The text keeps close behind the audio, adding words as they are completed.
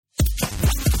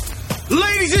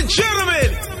Ladies and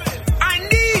gentlemen, I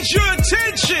need your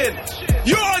attention.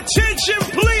 Your attention,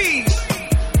 please.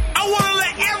 I want to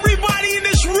let everybody in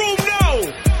this room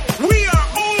know we are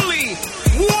only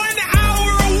 1 hour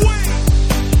away.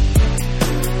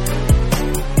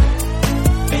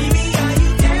 Baby, are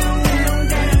you down, down,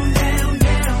 down, down,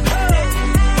 down?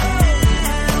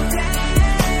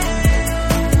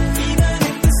 Even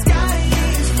if the sky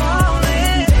is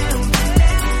falling down,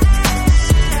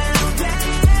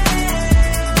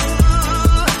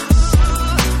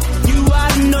 you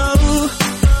ought to know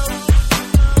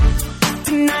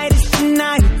tonight is the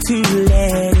night to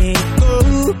let it go.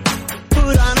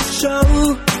 Put on a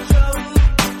show.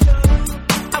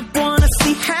 I wanna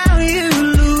see how you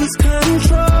lose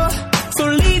control. So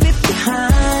leave it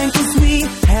behind, 'cause we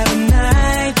have a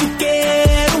night to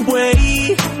get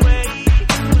away.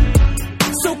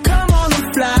 So come on and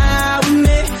fly with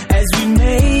me as we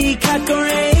make our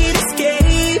great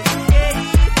escape.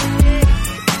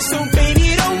 So baby,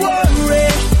 don't worry,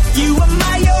 you are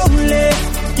my only.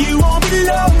 You won't be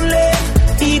lonely,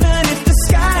 even if the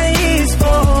sky is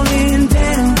falling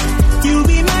down. You'll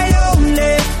be my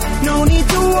only, no need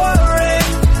to worry.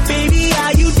 Baby,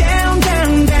 are you down,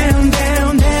 down, down,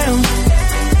 down, down?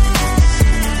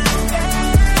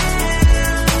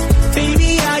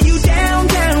 Baby, are you down,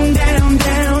 down, down,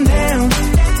 down, down?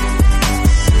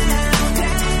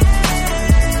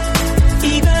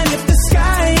 Even if the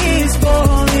sky is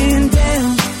falling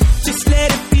down, just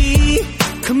let it be.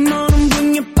 Come on and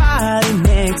bring your body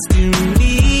next to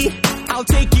me. I'll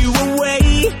take you away,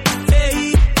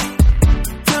 hey.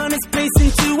 Turn this place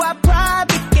into our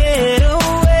private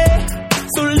getaway.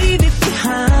 So leave it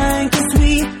behind, 'cause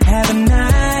we have a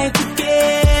night to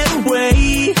get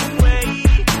away.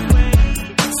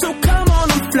 So come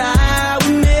on and fly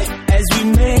with me as we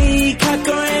make our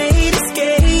great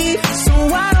escape. So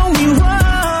why don't we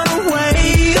run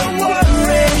away? Don't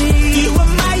worry, you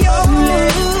are my only.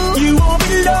 You won't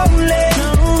be lonely,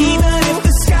 even if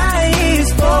the sky is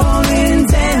falling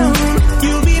down.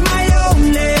 You'll be my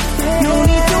only, no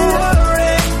need to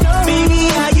worry. Baby,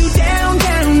 are you down,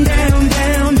 down, down,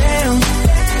 down, down?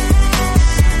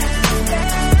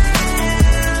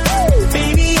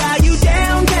 Baby, are you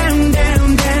down, down,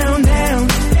 down, down, down?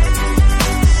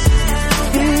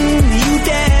 You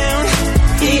down,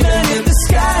 even if the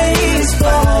sky is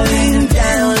falling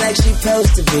down like she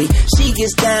supposed to be. She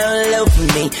gets down low for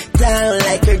me, down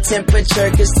like her temperature,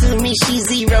 'cause to me she's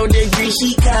 0 degrees.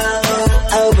 She cold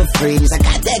over freeze. I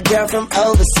got that girl from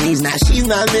overseas, now she's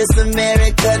my Miss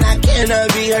America. Now can I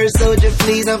be her soldier,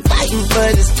 please? I'm fighting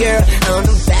for this girl on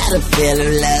the battlefield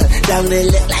of love. Don't it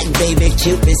look like baby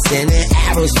Cupid sending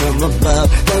arrows from above?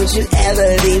 Don't you ever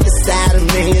leave the side of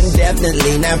me, and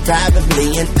definitely not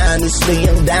probably. And honestly,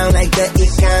 I'm down like the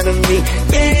economy.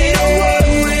 Baby, don't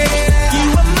worry, you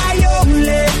are my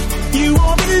only. You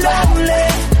won't be lonely,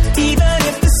 even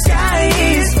if the sky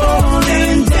is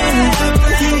falling down.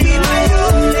 You'll be my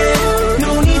only,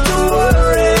 no need to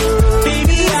worry.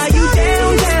 Baby, are you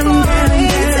down, down, down,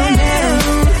 down, down?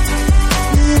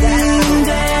 Down,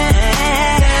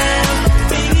 down.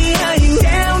 Baby, are you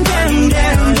down, down,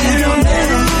 down, down,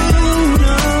 down?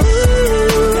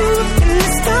 And the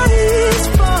sky is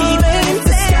falling, even if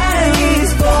the sky is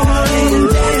falling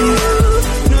down.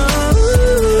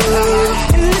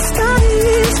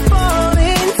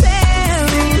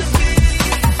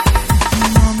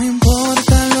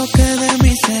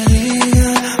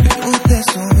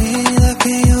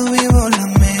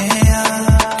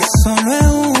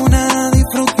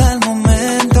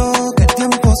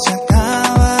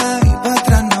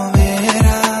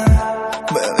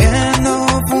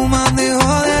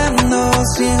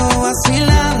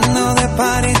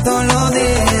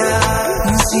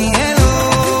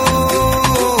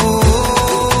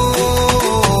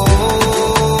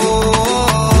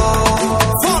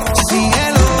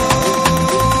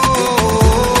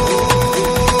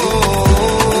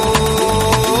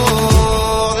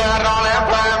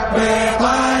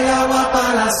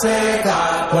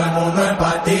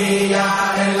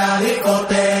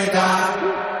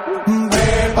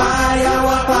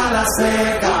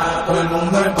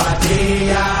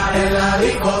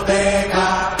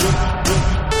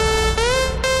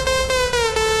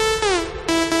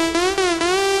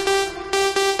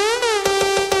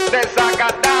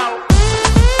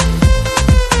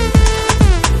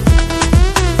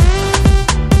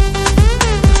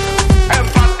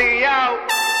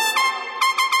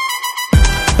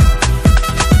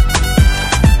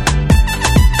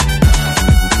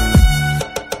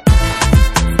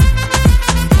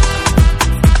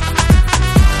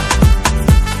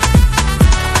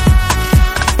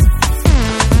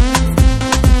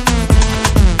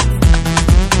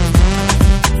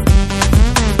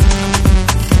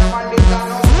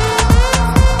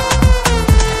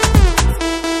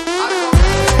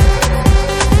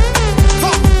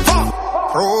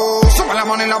 Sube la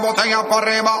mano y la botella para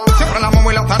arriba. Siempre la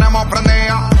móvil la tenemos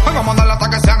prendida. Hoy vamos a darle hasta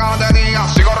que se haga de día.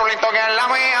 Sigo rulito que es la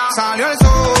mía. Salió el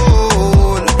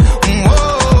sol.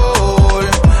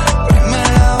 Preme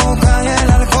la boca y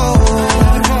el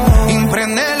alcohol.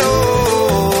 Impréndelo.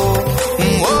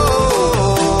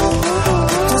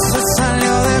 Todo se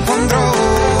salió de control.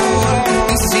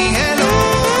 Y síguelo.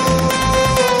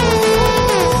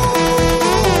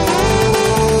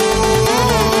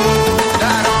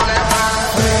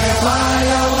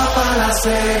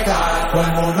 Seca, todo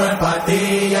el mundo en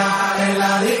pastilla en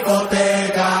la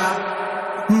discoteca.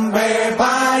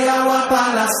 Pepa y agua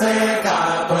para la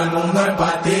seca, todo el mundo en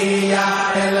pastilla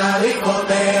en la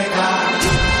discoteca.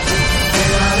 En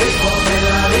la disco, en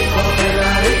la disco, en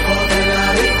la disco, en la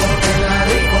disco, en la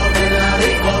disco, en la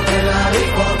disco, en la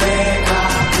discoteca.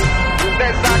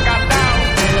 Desacatado.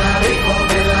 En la disco,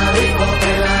 en la disco,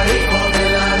 en la disco, en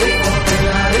la disco, en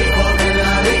la disco, en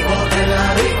la disco, en la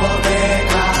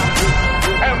discoteca.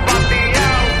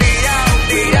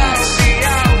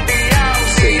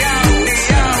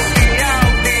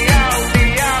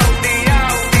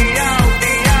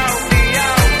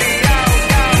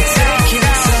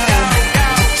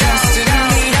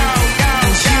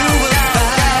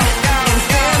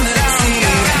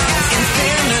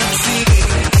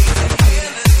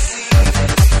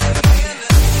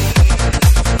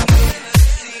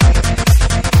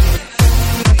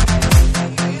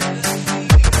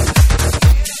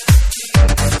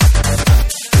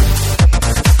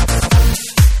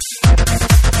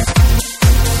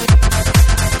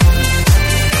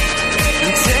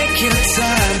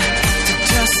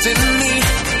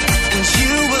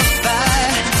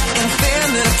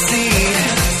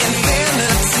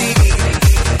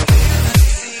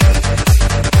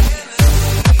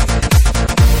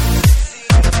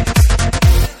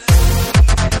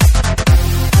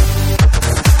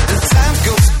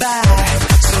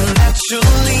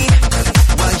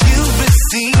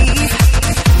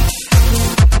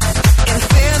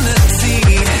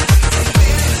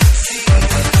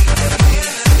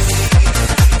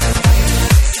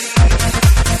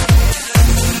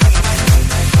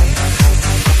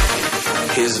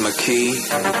 Here's my key,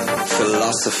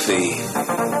 philosophy.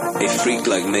 A freak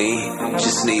like me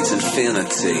just needs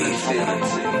infinity.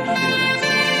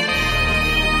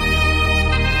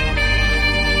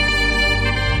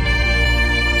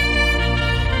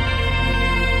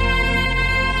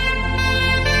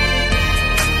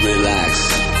 Relax,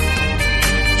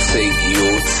 take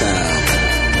your time.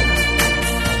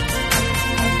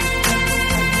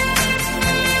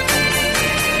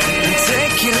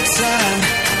 Take your time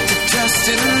to trust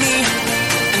in me,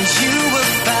 and you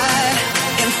will find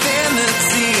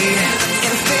infinity,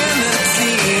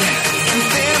 infinity,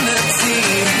 infinity,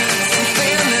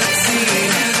 infinity,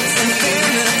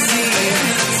 infinity, infinity,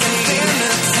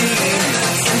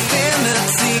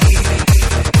 infinity.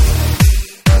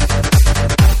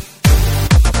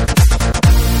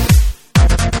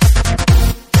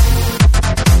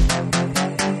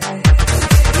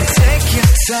 Take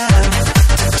your time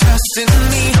to trust in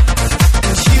me.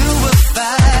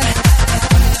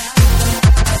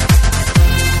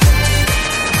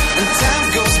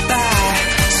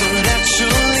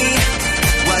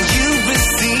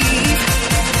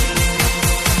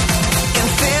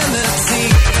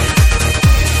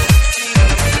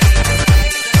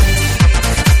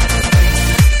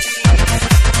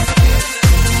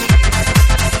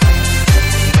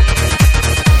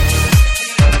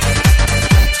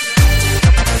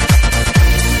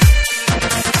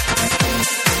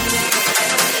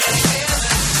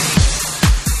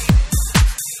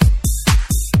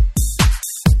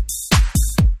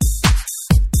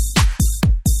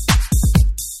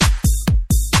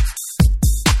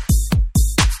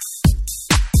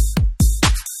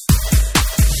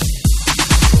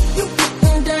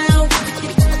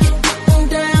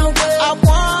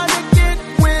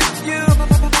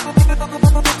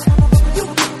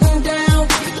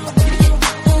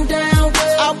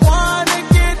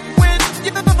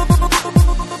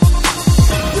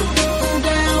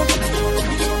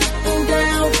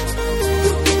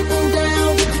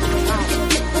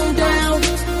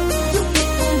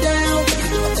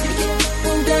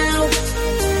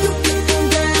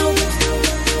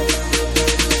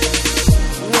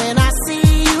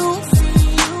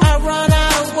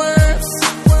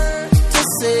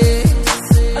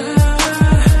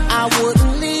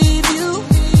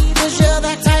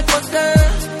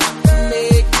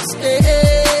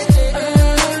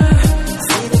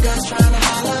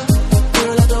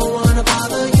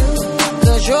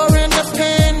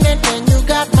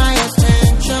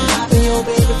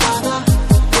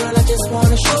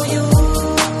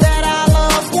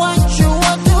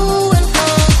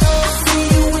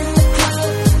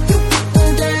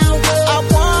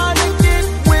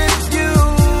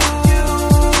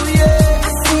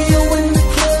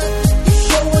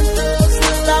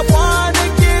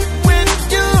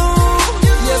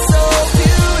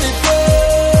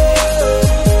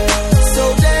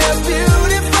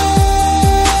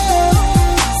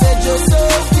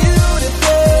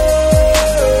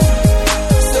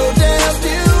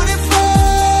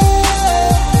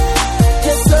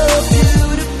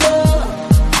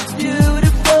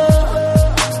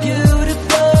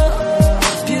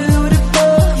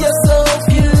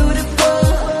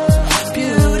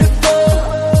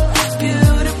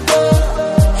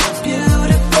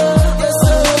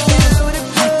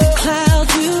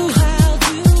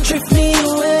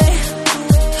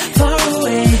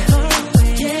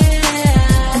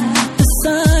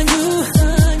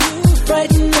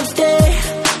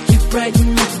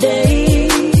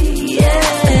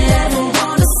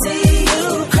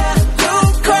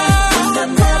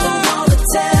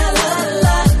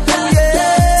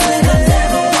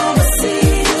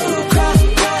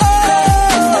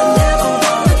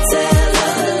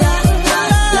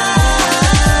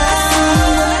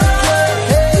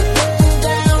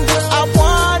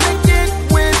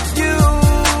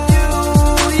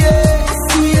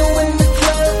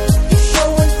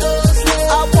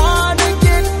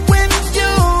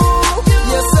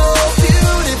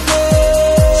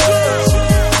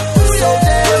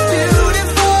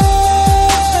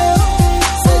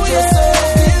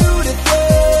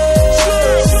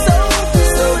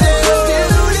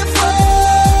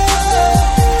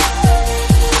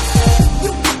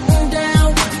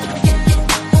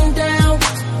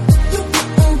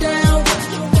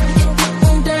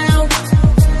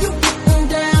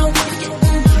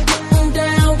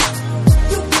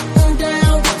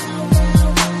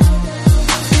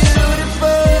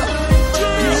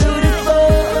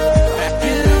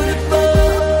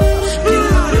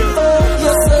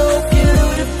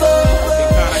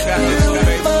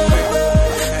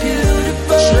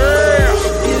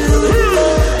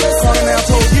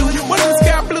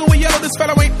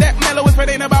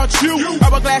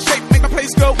 Hourglass shape make the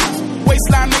place go.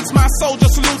 Waistline makes my soldier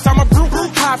salute. I'm a brute.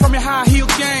 High from your high heel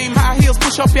game. High heels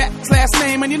push up your last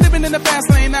name. And you're living in the fast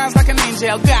lane. Eyes like an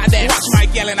angel. Goddamn. Watch my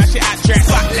yelling. I shit. I dress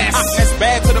spotless. That's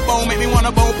bad to the bone. Make me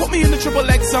wanna bone. Put me in the triple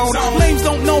X zone. Lames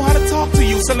don't know how to talk to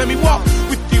you. So let me walk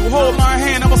with you. Hold my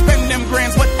hand. I will spend them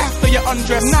grands. But after you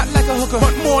undress. Not like a hooker.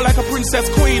 But more like a princess,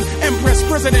 queen, empress,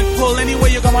 president. Pull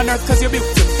anywhere you go on earth. Cause you're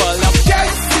beautiful. Okay.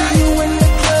 See you in the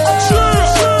club. Sure.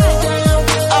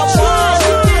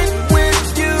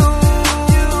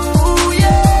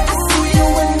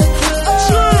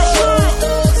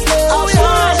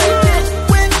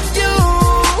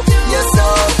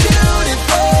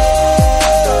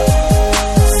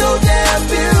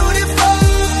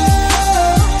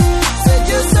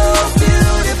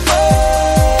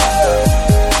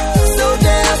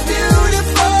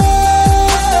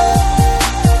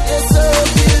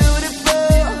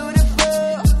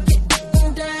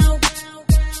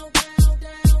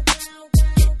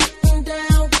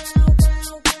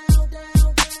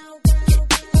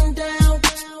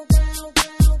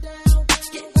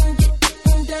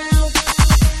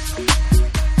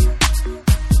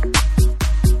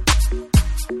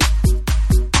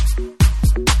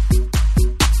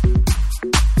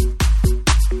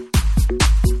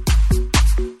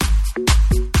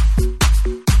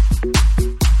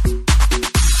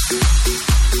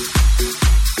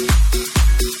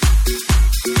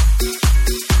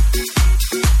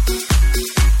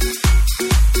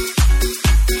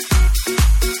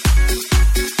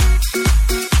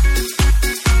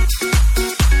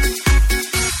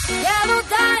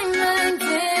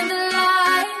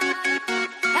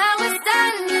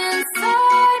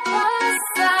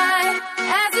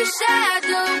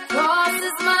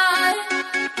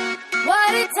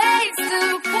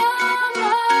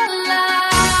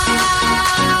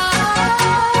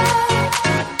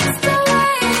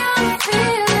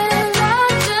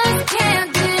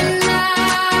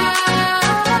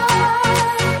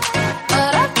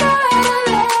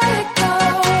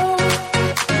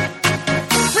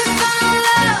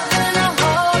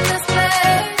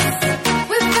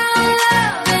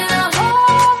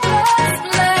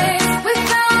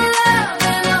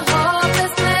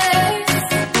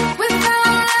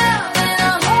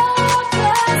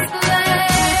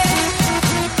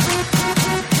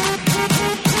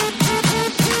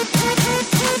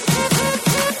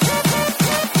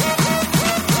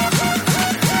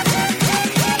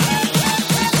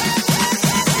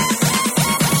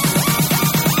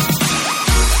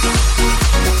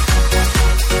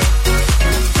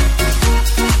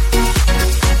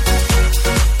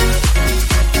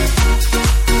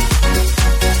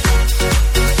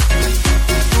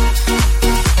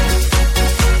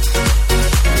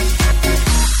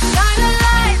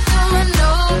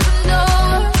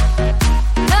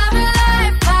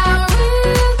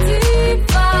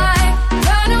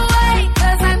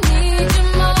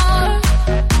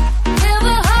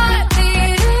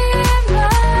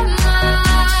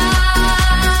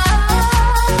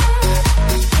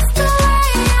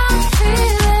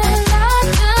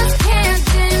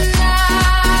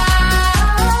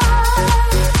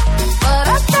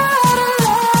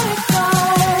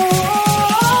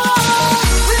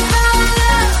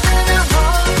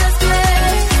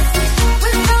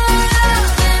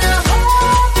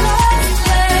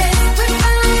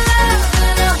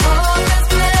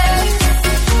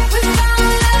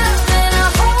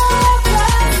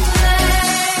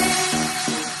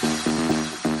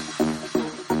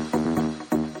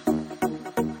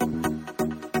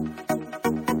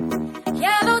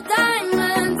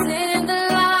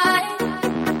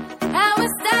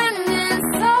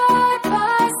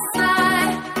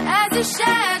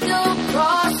 Take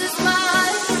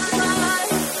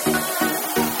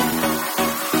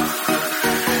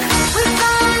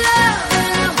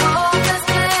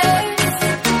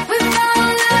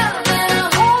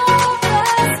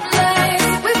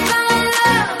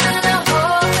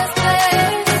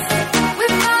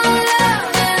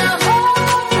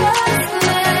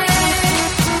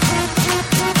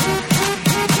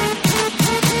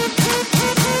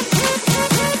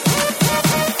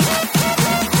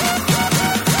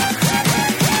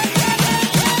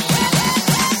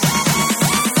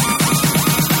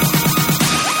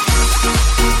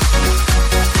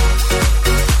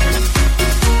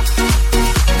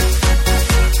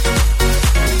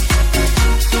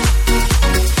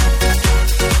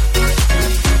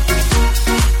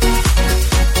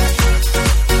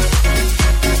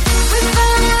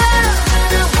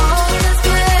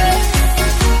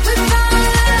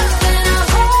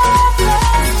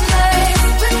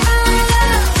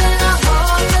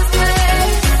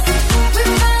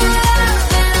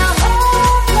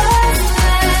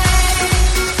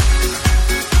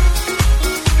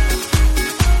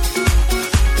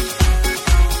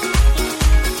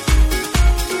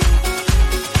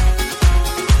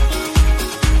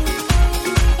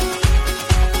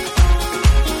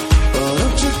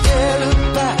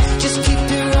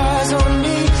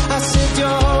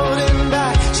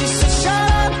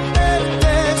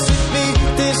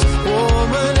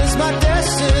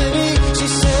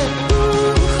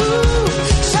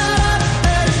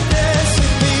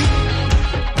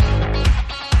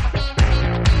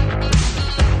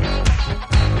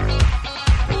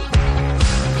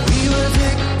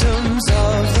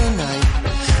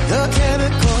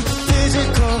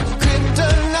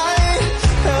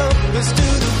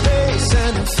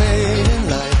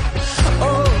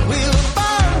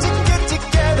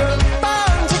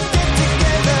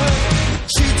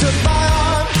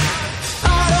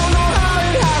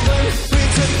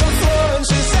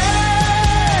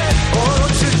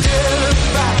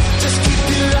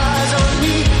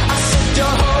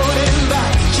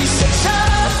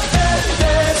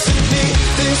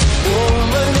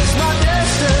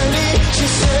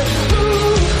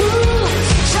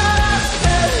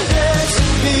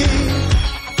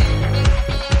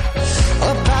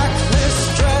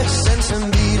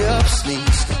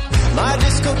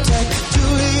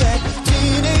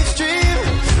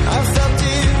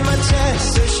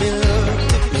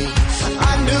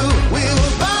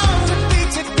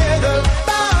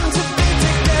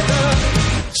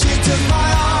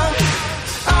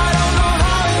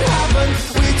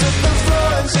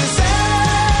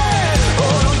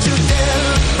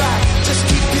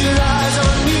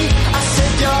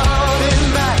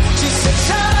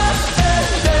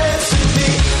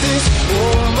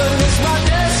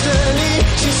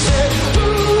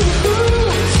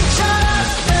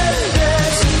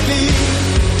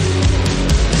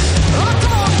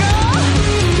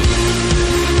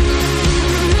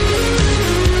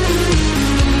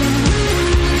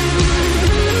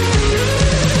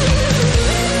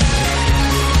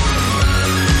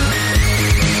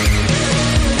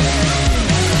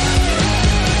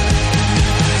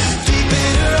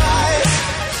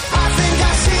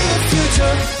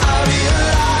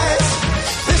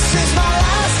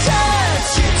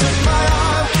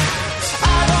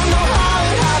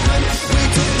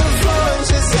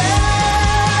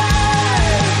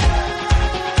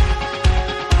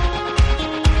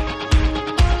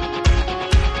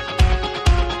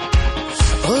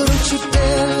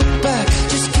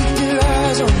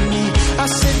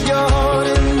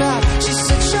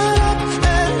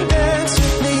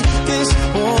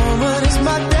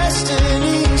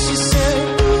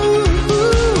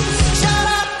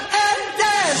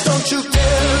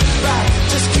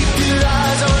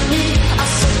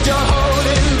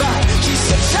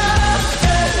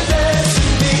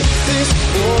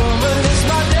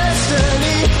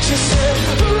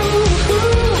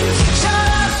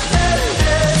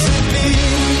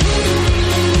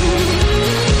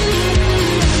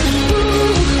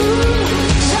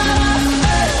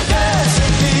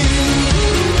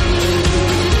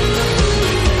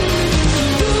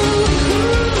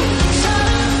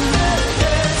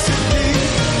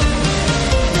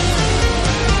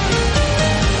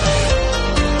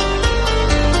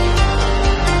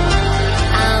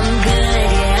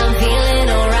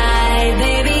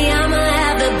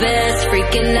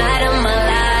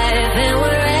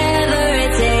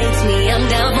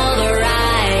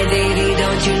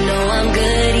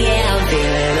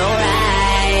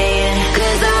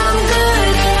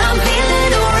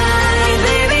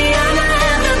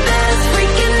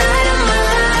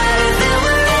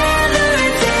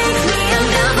me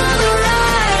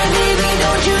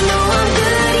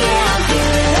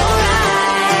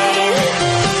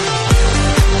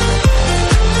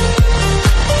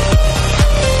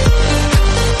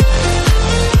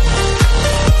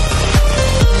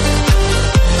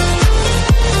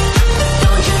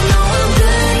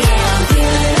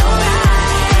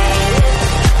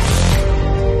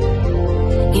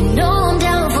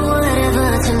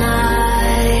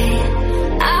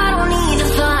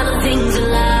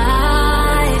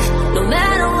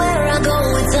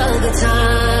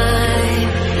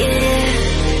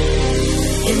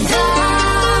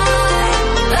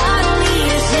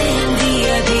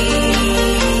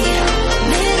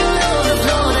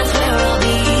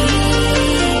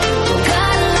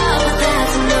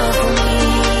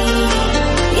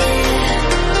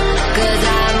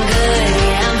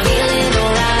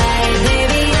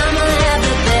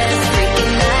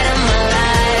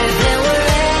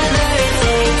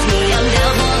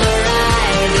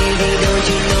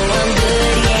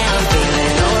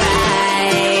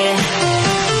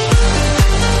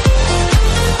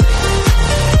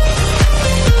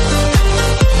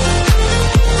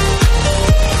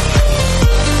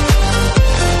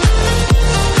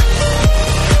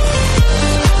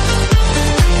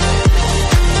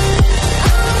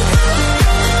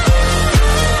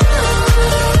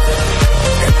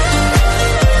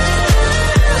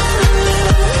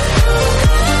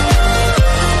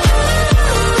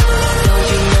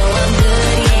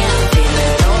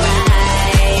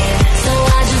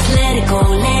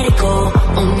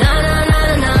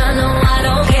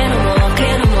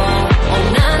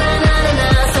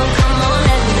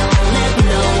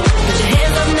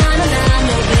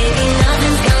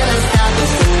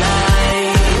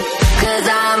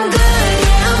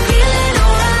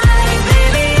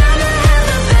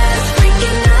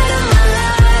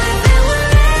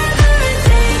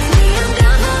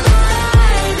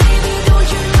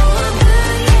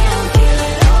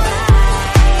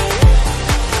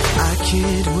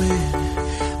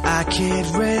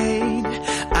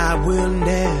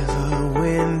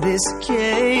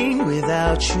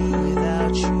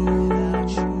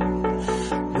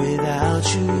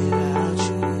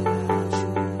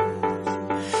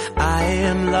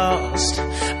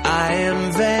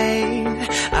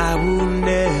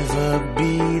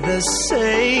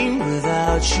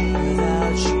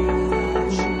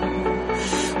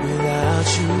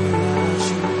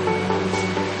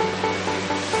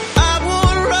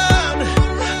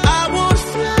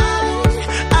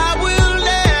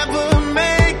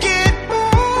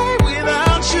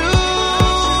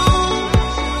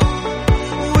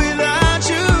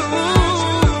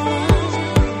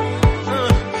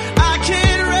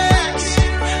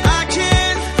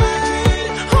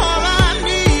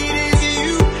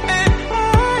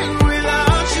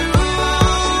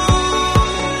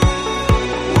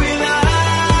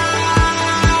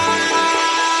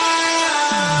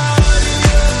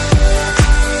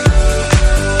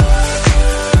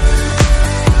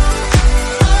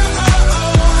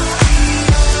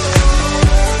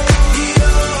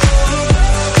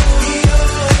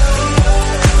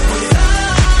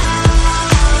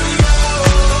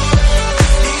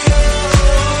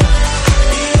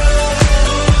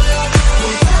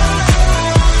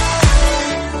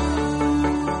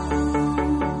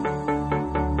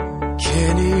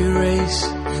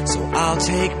place, so I'll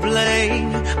take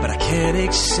blame, but I can't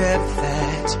accept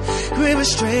that we're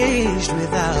estranged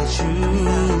without you.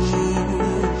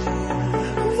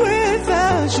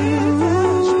 Without you,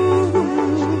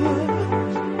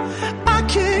 I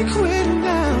can't quit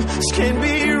now. This can't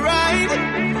be right.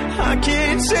 I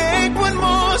can't take one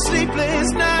more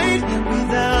sleepless night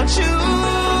without you.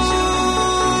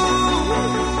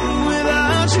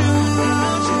 Without you,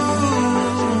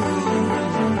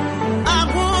 I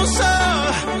won't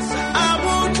serve, I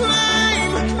won't claim.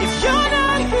 If you're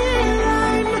not here,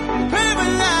 I'm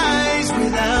paralyzed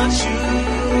without you.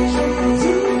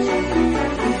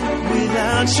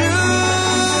 Without you,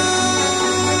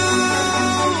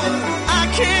 I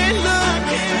can't look,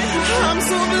 I'm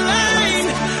so blind.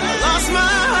 I lost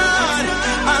my heart,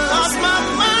 I lost my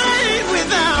mind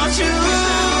without you.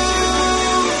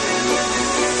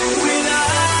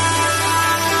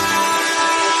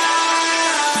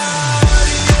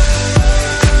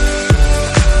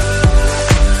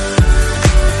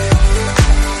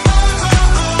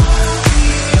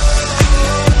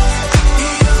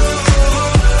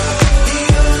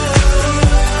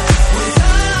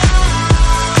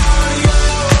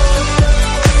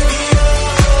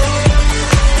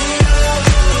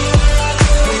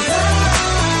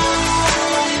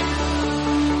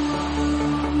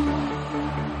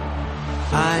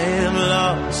 I am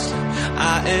lost,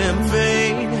 I am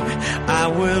vain, I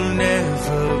will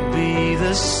never be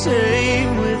the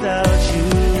same without you.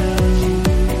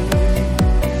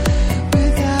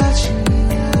 Without you,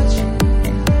 without you,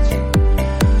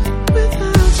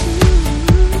 without you.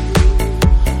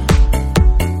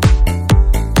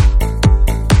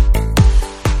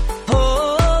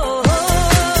 Oh,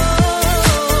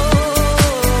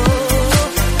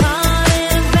 I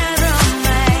am better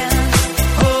man.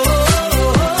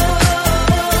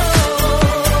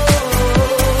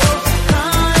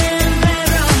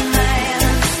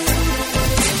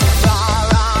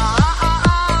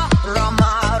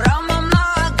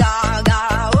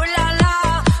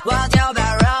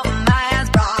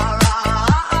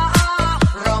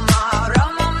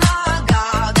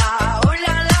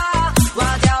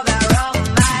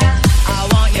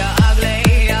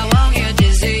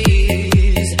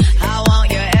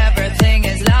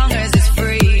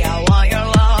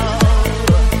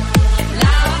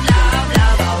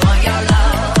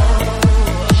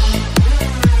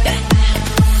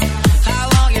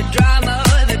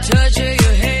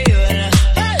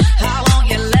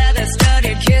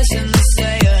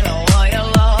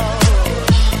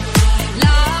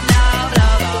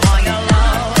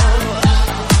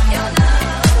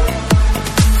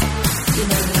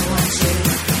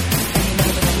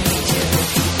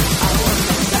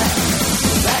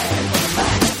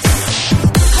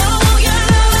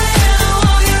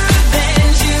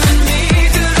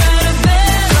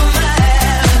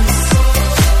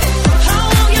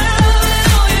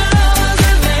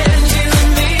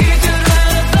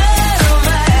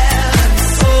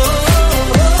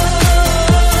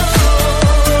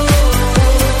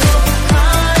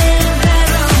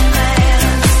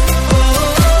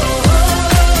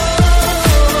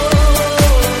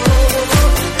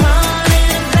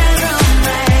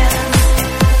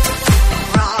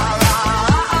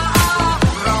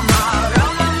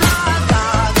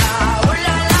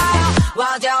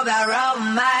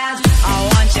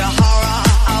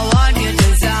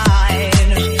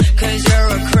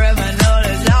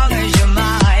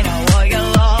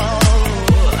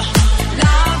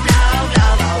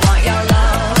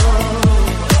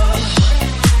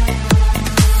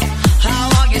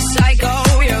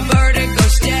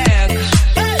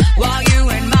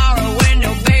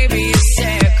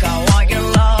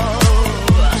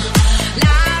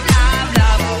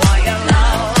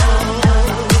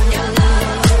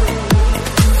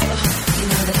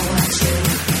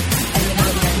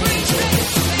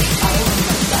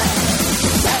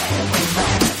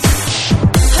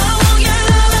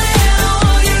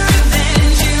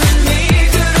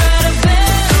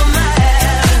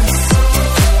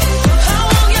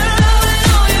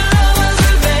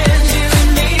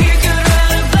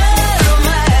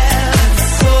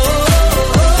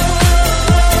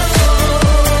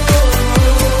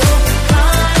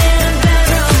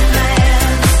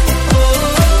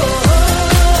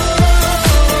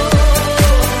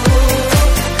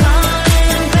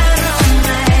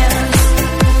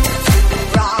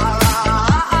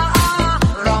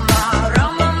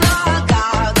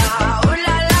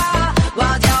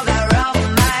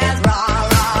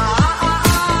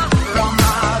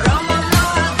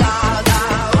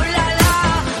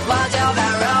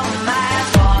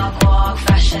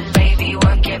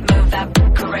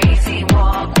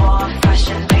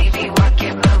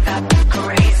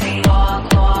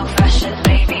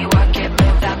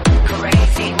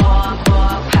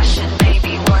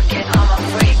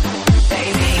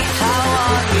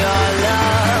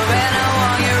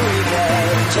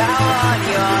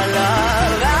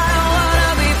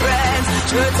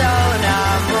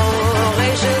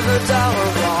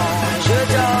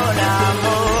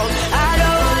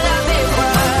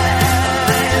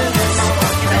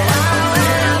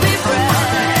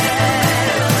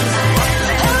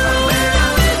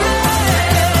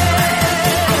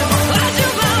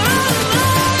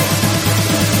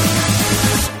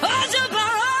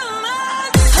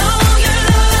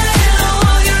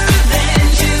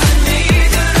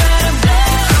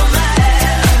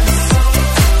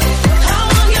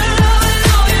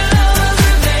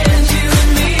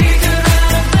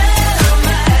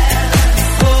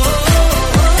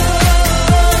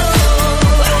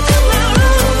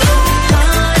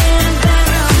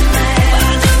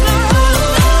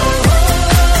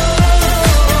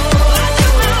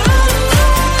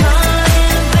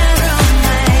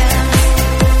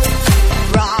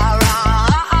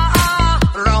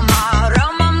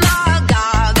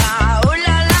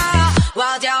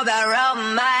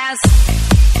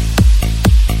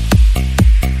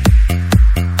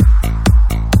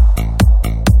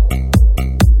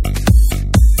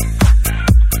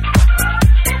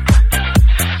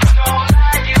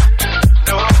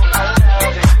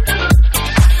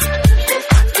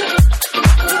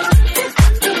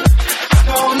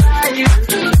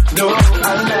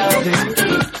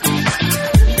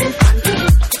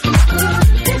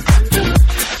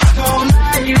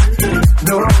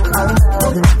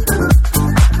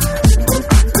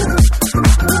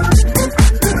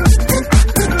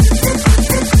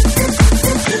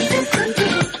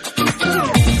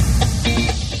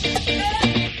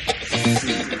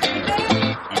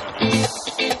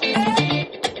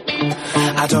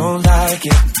 don't like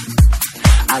it.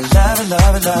 I love it,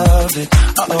 love it, love it.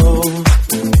 Uh-oh.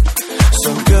 So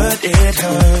good it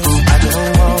hurts. I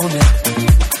don't want it.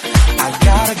 I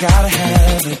gotta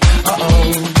have it.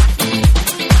 Uh-oh.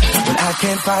 When I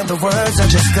can't find the words, I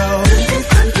just go.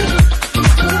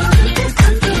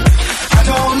 I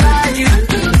don't like it.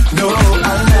 No,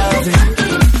 I love it.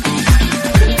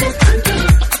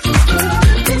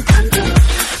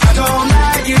 I don't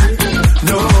like it.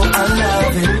 No, I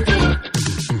love it.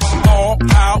 All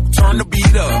out, turn the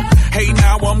beat up. Hey,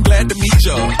 now I'm glad to meet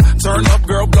ya. Turn up,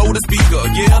 girl, blow the speaker.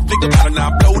 Yeah, think about it now,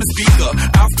 blow the speaker.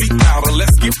 I'll speak louder,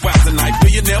 let's get wild tonight.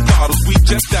 Billionaire bottles, we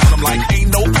just down. I'm like,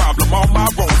 ain't no problem, all my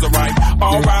roads are right.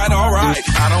 Alright, alright,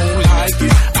 I don't like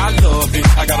it, I love it.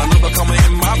 I got another coming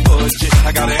in my budget.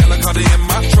 I got an anaconda in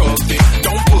my truck.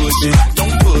 Don't push it,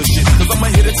 don't push it. Cause I'ma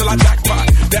hit it till I jackpot.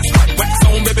 That's right, wax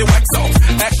on, baby, wax off.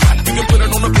 Act hot, you can put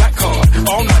it on the black card.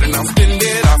 All night and I'll spend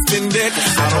it, I'll spend it.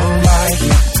 I don't like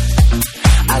it.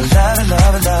 I love it,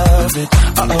 love it, love it.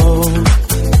 Uh-oh.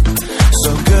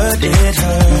 So good it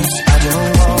hurts. I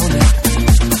don't want it.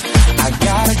 I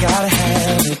gotta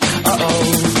have it. Uh-oh.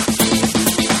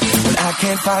 When I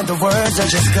can't find the words, I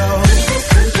just go.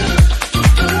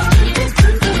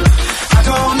 I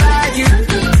don't like it.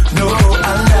 No,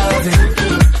 I love it.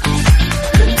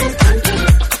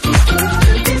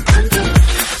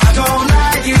 I don't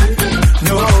like it.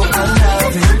 No, I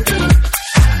love it.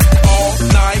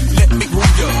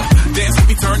 Dance with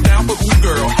me, turn down for who,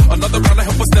 girl? Another round to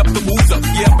help us step the moves up.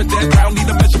 Yeah, but that round need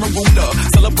a measurement ruler.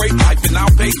 Celebrate life and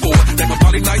I'll pay for it. Take my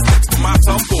body nice next to my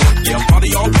tongue for it. Yeah,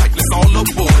 party all right, let's all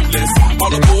aboard. Let's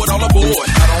all aboard, all aboard.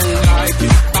 I don't like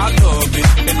it, I love it.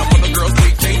 And the other girls,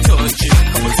 they can't touch it.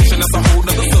 Competition, that's a whole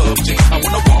nother subject. I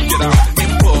wanna walk it out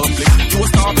in public. You a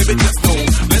star, baby, let's go.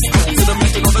 Let's go to the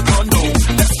mansion on the condo.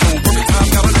 Let's go, every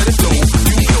time, gotta let it flow.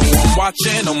 You know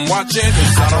I'm watching.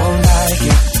 I don't like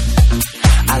it.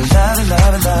 I love it,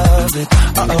 love it, love it.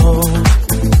 Uh-oh.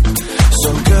 So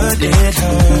good it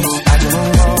hurts. I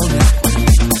don't want it.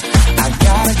 I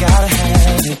gotta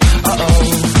have it. Uh-oh.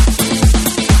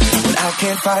 When I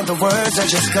can't find the words, I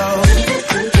just go.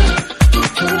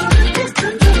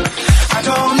 I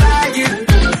don't like it.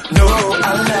 No,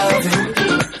 I love it.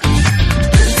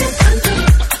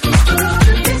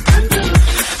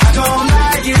 I don't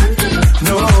like it.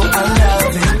 No, I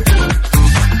love it.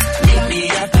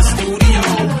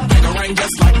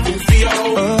 Just like Rufio,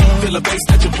 feel a bass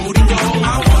that your booty go.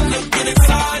 I wanna get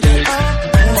excited,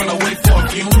 run away for a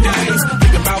few days.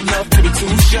 Think about love to be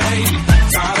touche,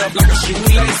 tied up like a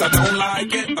shoelace. I don't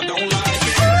like it, I don't like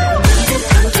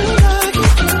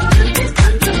it.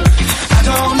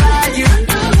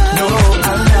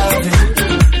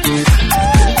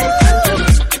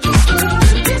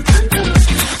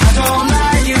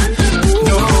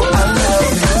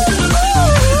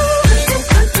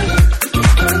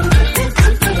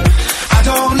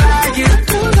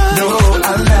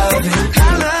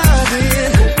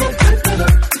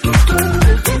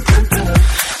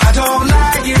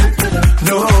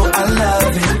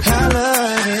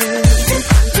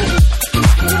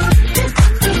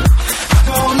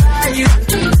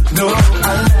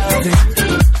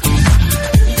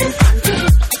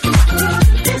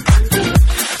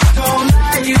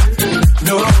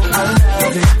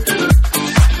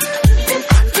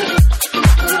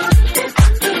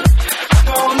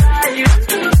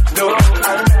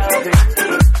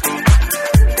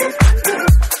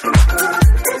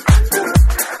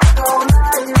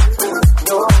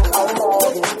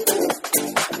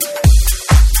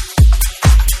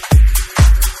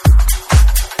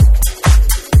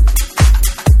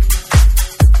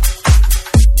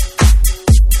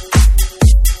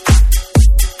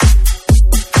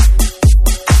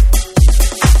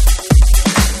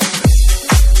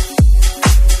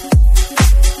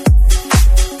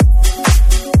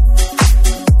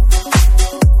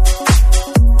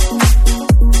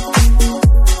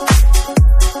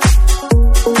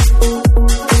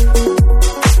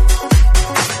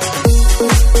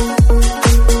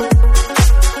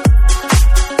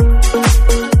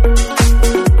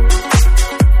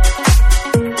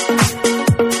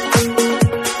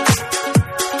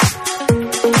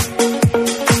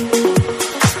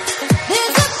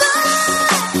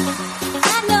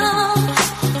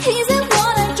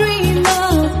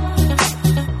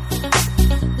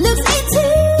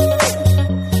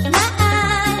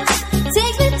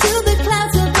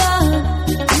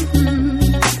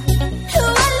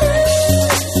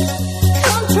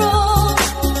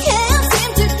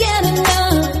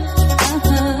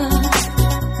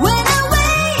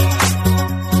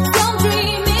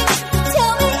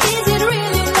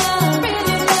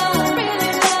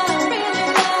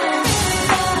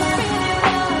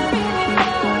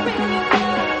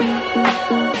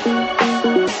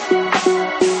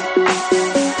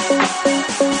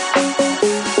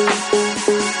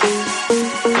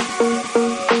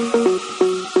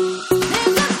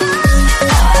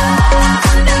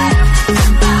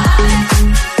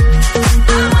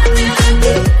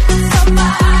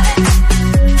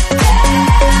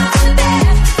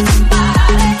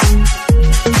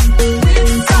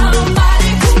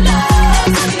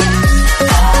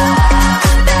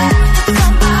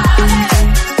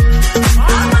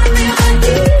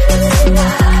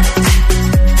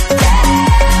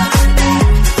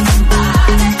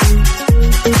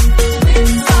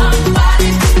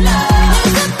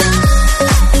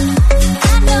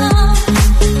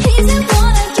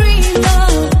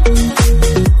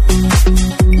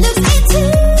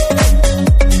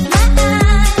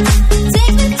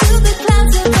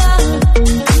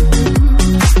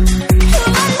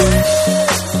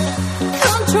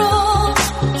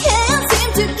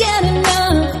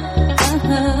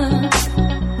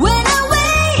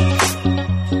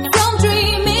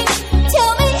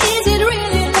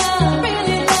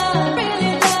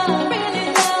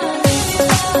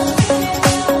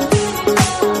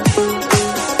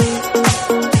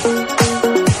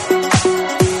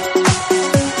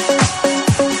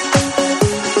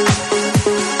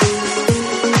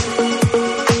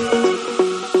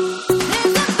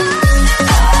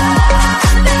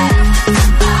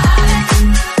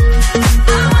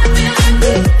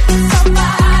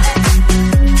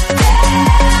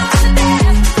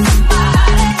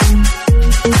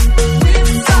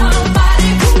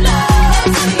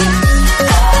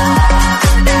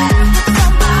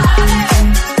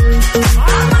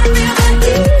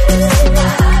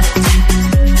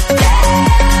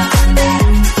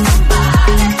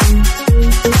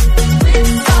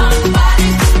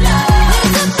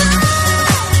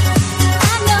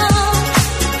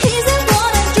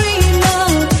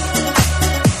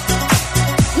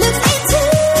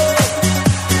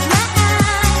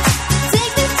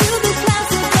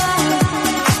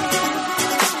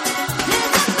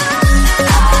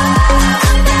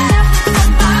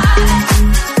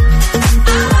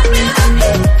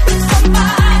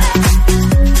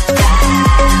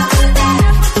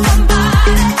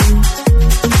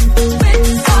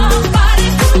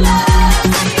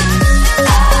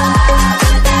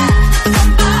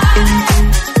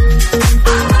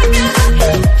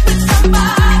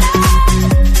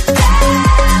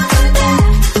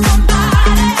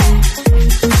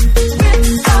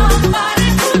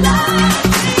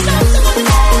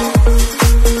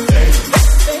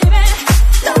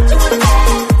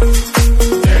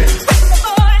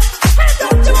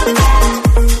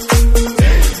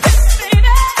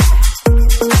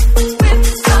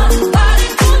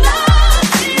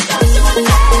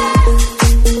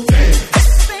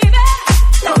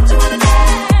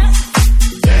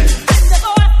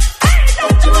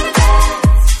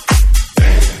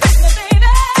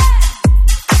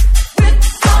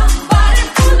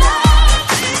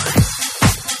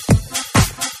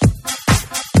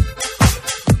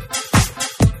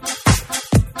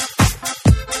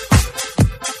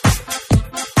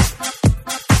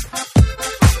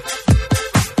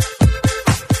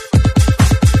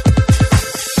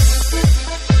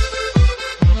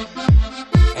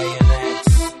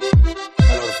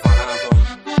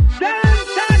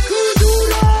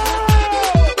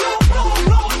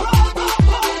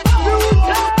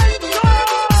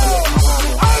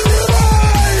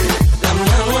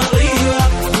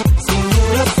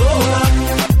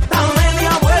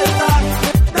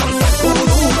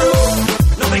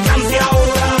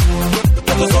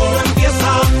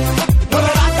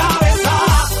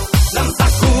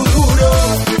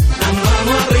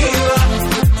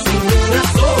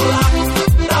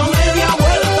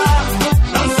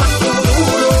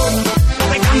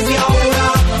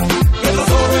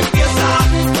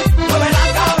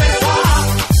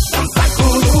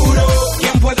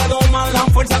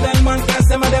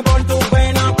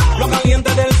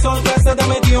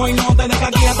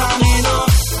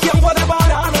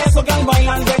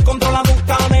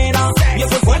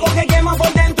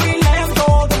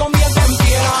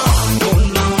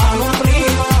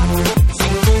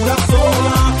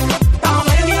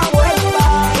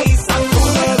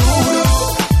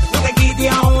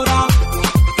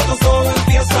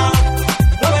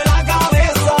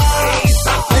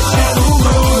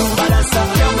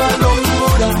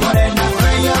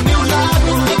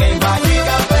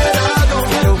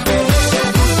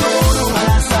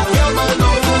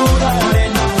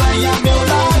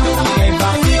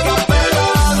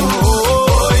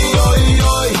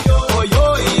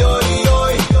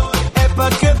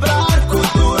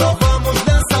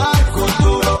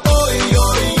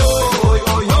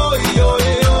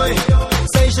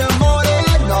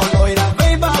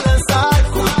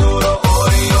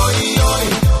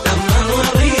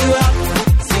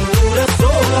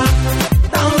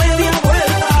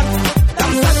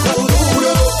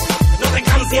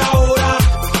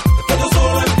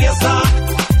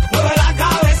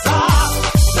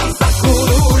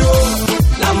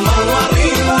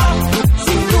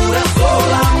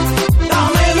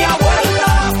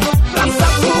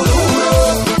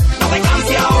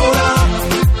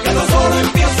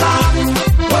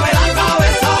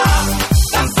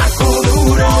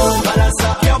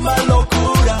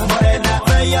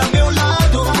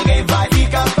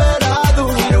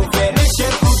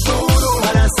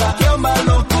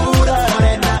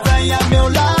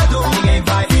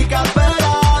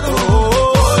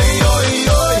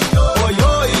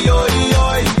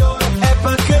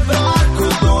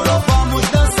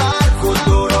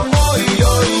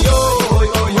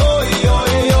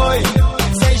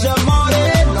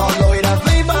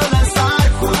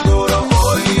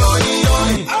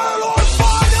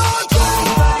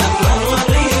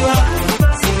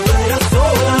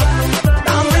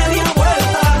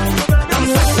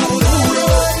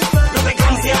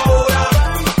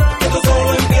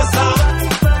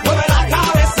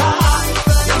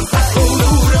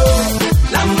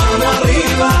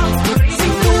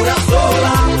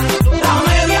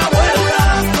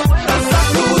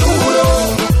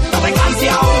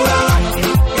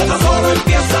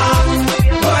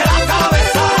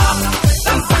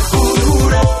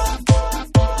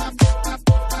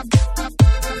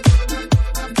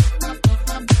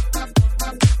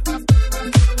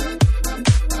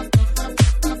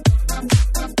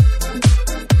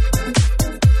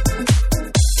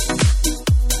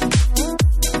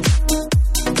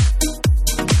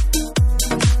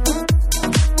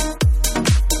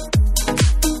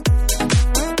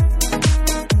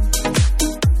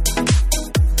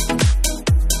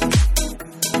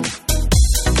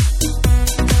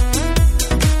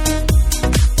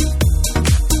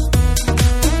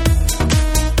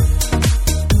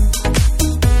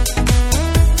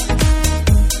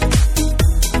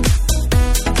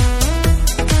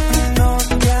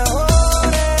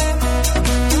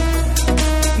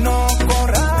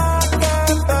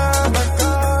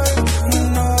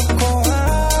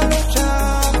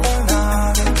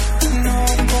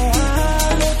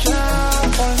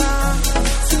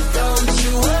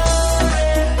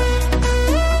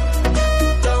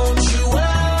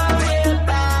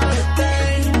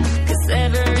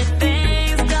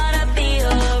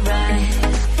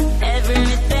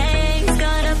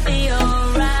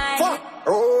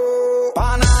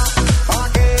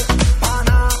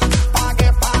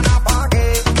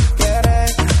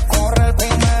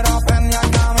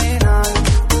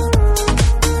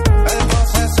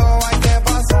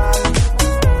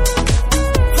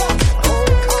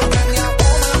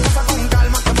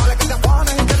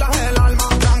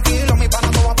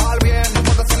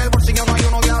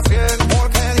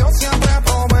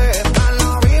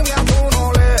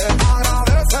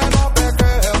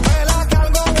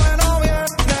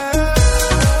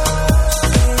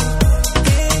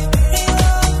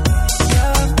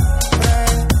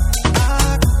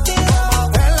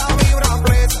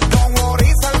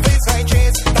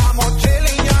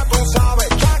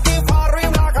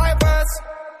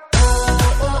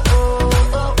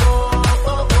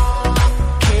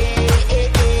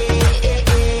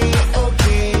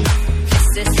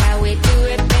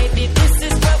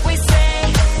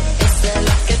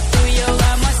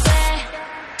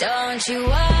 Don't you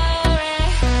worry.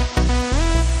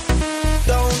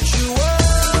 Don't you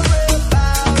worry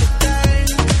about a thing.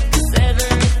 'Cause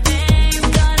everything's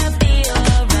gonna be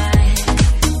alright.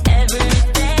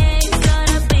 Everything's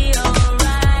gonna be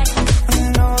alright.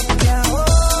 No te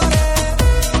ahorres,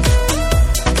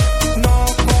 no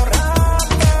corras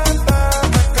que te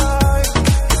me caes.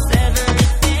 'Cause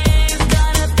everything's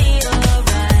gonna be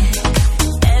alright.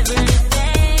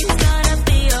 Everything's gonna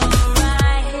be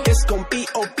alright. It's gon' be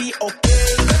okay.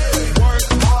 Work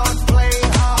hard, play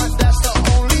hard, that's the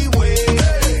only way.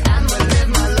 I'ma live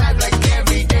my life like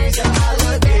every day's a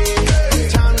holiday.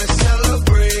 Time to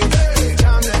celebrate,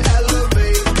 time to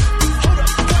elevate.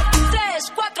 3,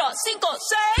 4, 5,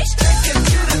 6. Take it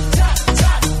to the top,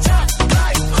 top, top,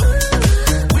 like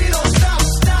we don't stop,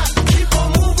 stop, keep on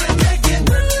moving, making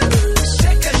moves.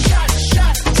 Take a shot,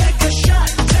 shot, take a shot,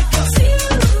 take a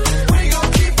we gon'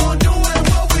 keep on doing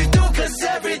what we do, 'cause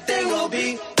everything will be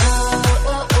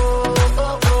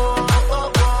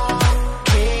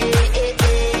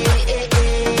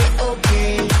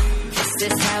okay. This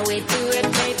is how we do it,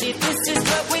 baby. This is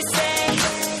what we say.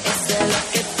 It's a look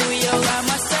at through your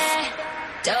armor, say.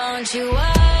 Don't you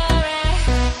worry.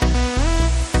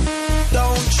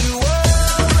 Don't you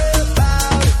worry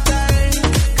about a thing,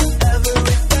 'cause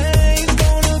everything's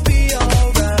gonna be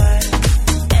alright.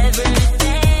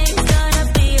 Everything's gonna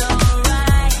be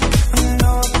alright.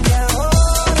 No te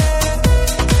ahorres,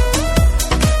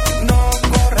 no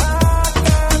corras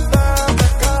que te me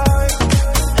caes.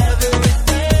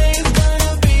 Everything's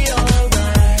gonna be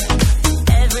alright.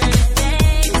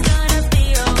 Everything's gonna be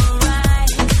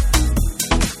alright.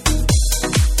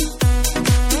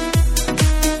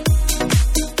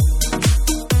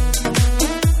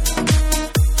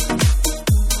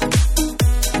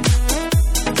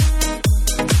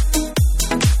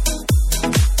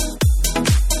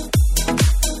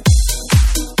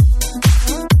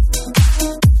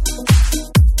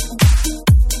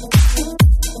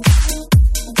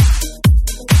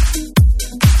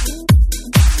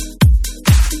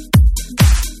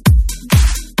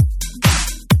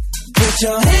 Put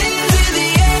your hands in the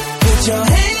air, put your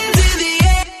hands in the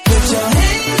air, put your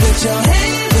hands in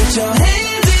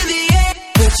the air,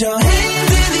 put your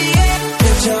hands in the air,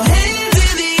 put your hands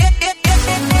in the air.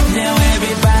 Now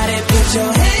everybody put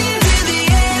your hands in the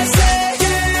air, say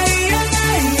yeah, yeah,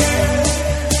 yeah.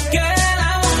 Girl,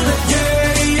 I wanna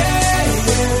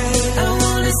I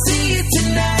wanna see you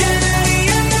tonight. Yeah,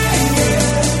 yeah, yeah.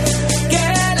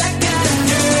 Girl, I gotta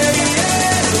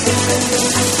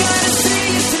see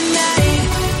you tonight.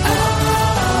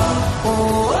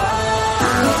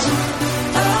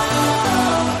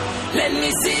 Let me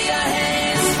see your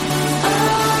hands.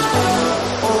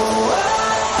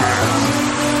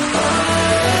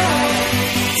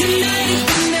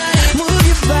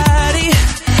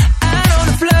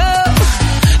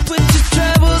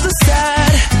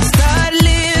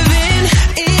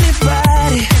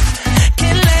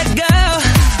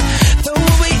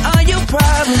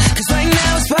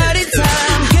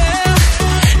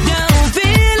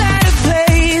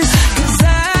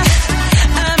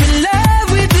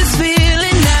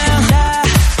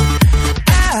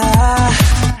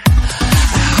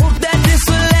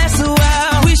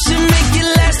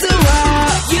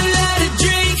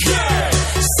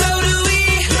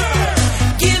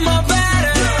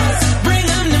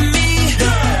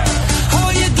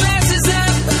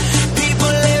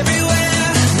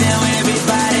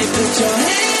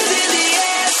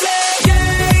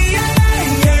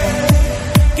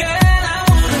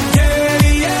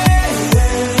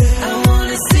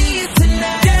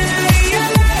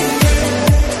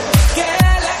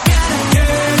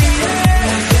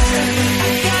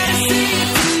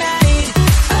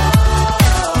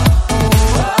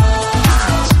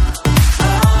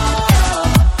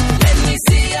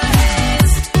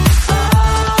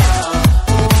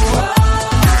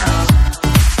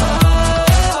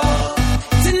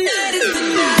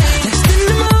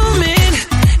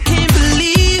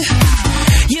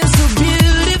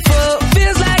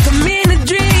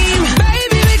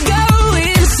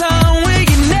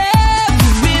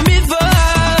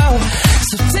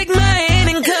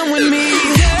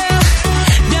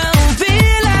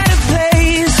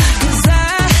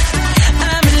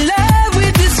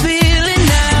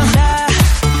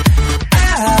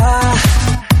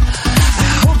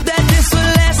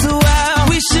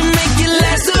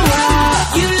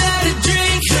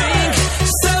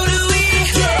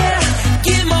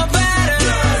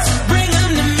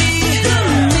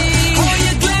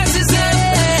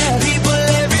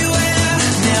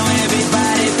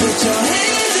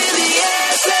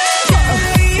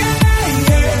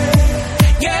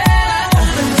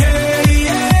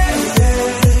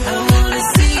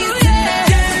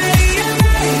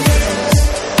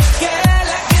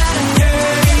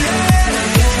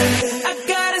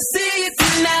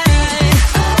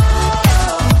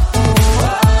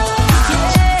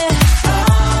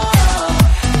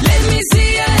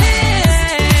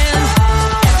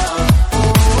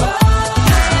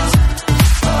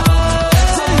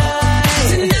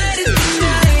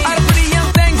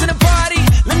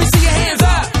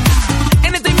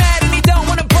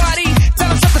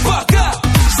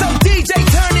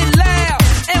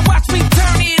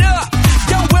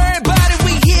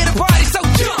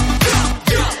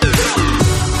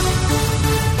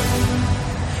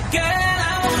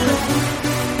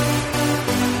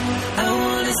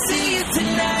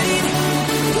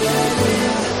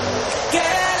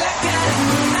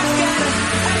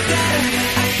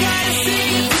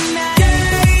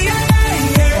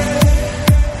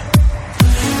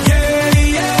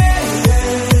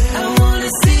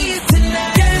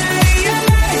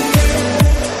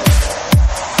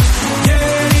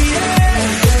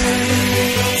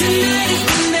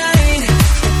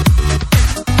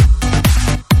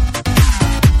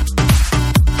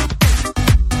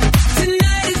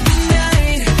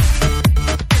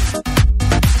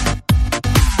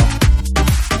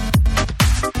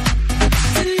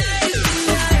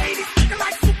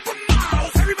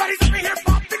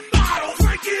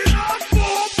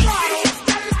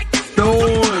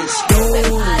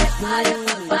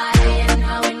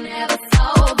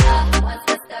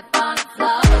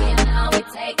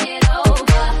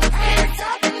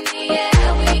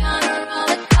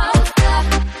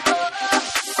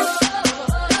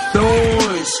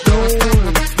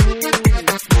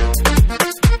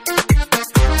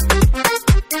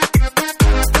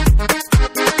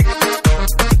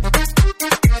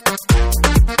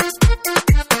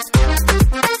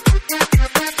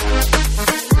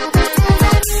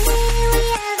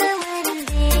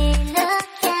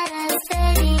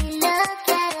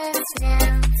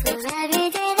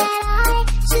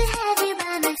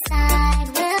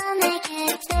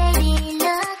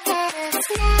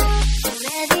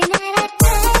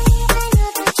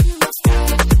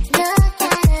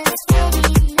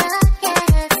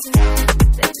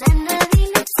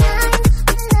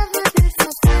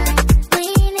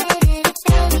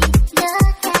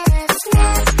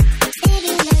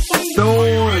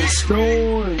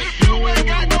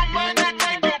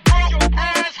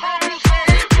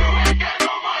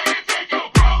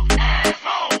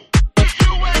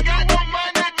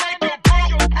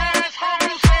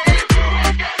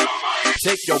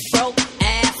 Take your broke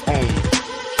ass home.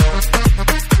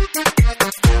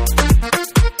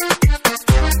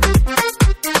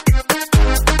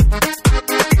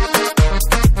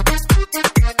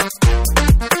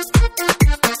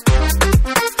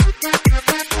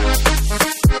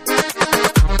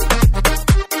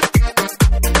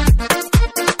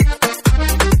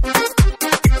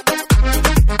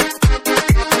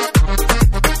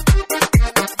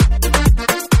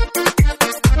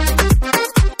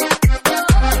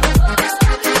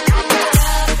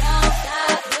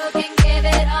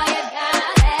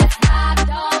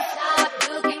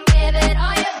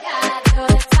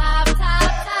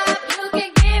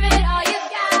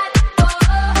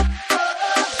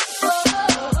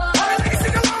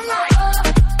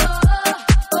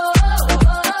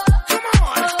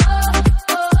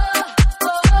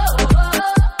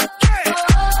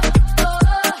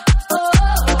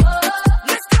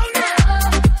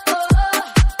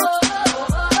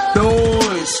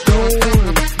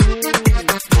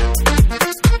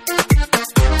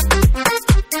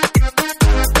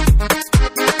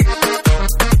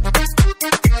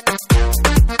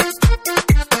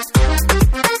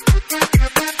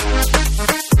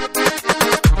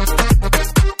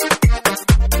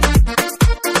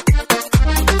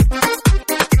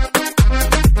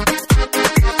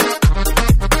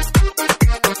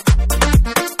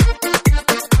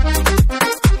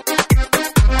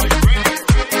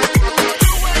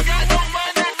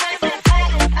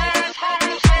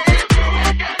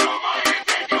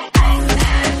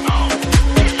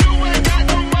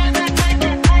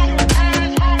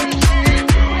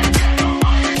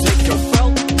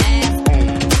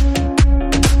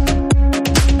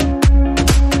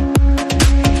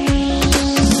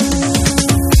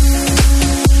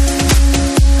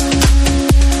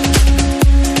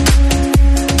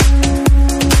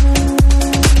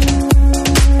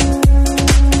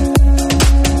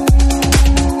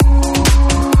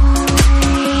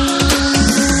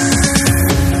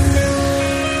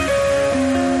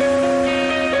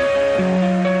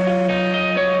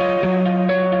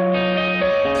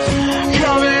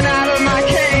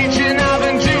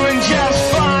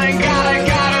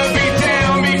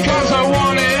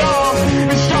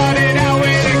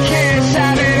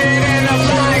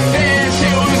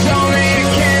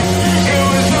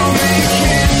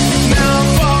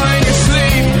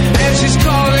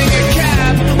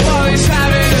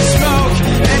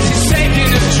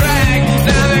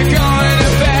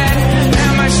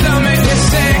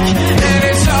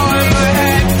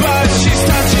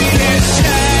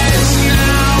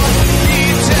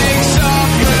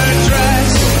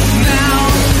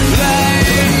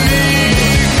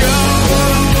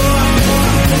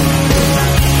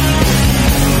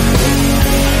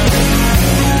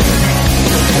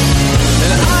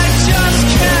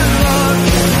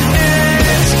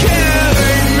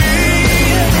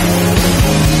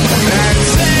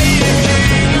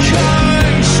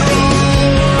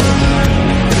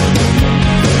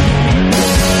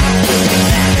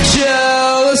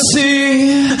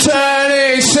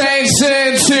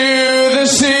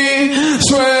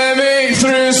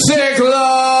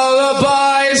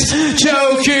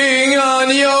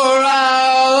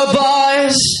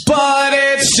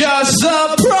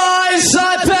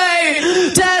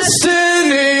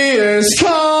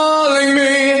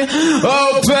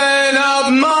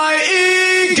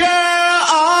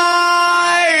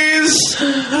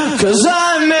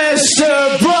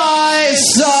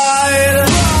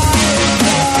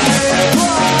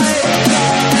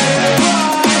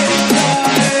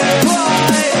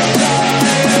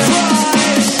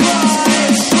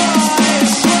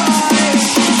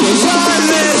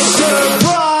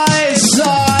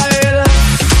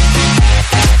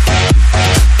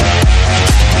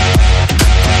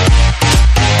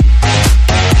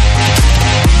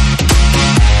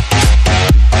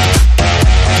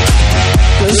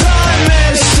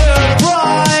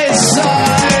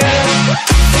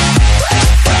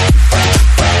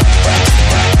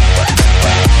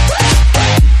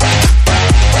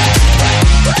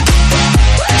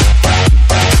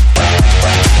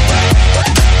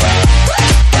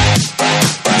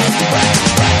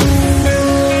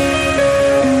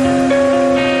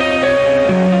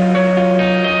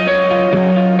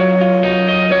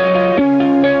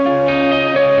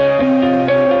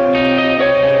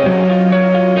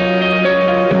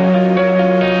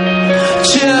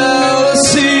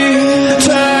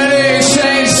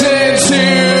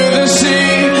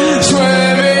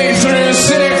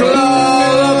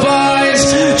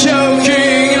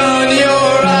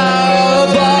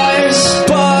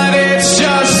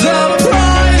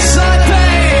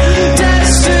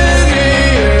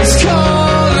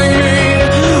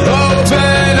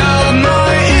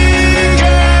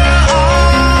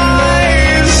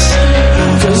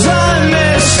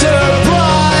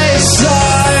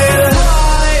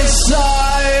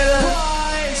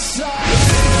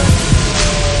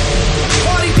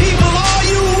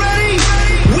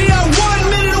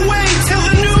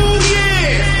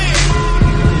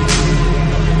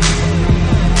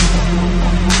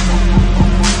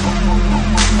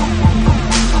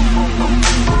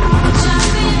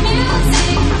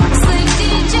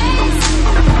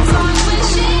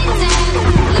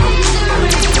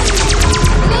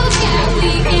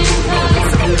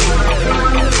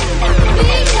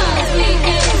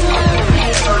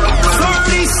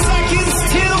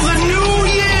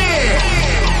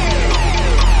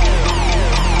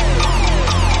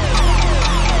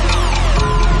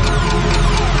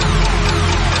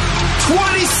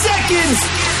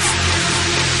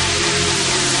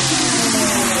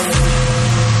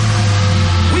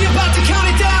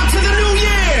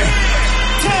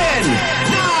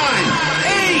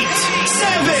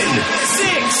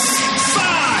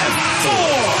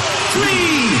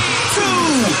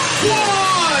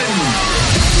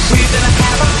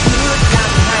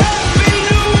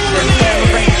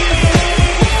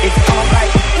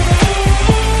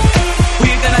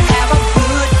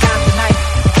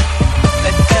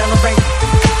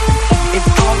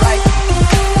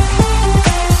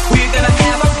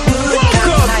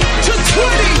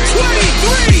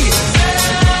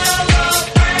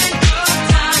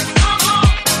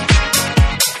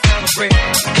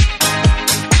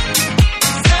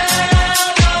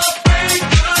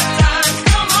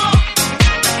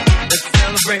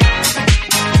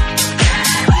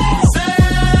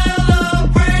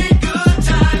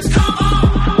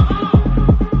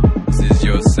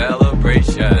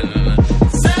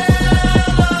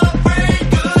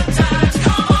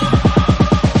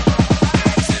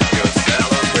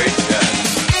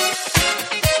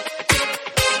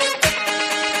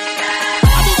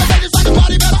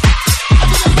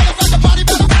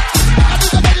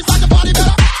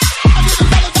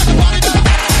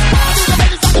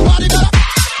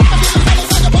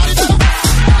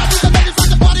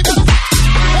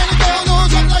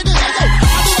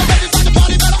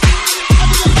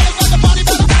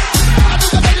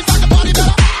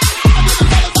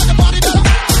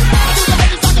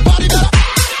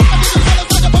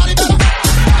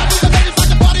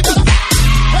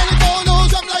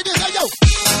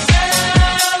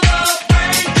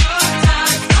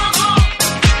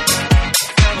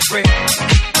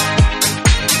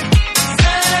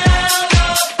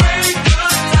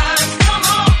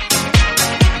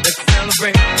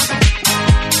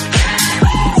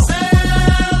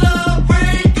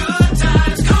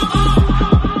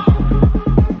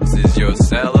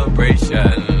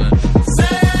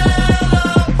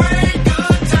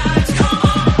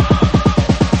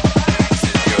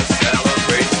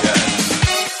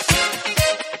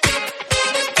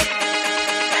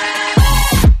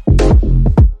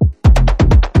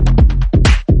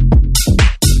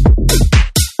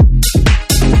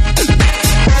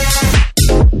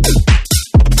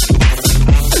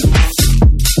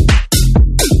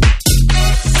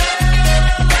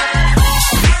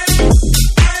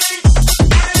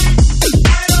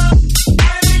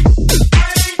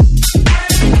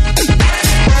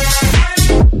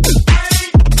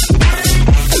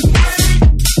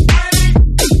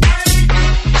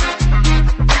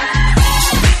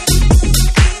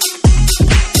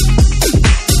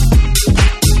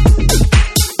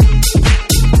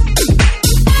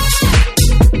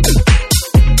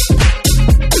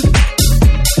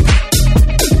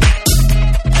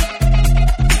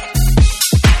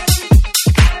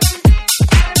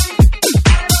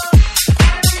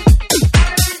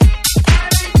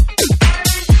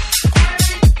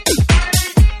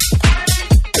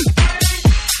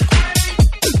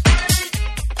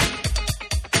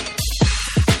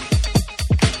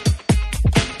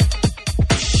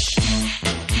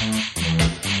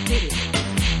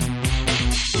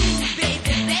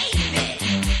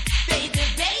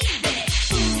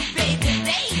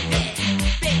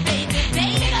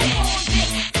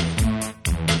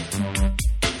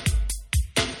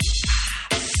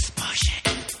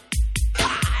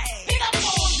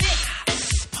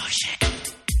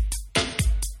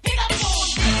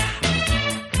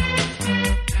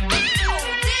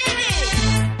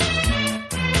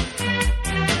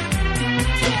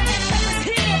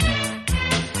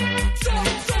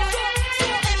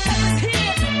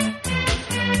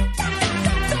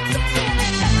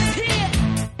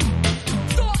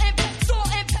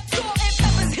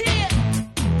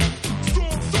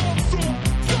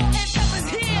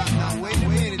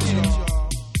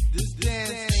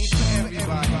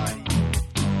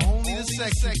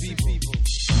 sexy people.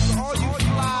 So all you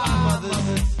fly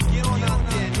mothers, get on out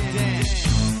there and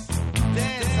dance.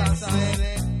 Dance, I said.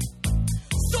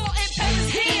 Salt and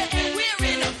pepper's here and we're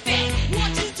in effect.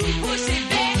 Want you to push it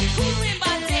back. Cooling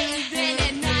my days then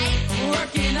at night.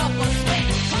 Working up a sweat.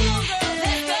 Come on, girl,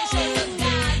 let's go. Show the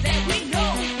guys that we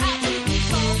know how to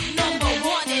become number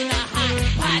one in a hot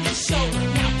body show.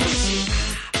 Now push it.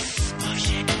 Push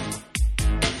it.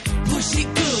 Push it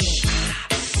good.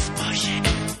 Push it.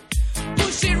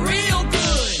 Push it real.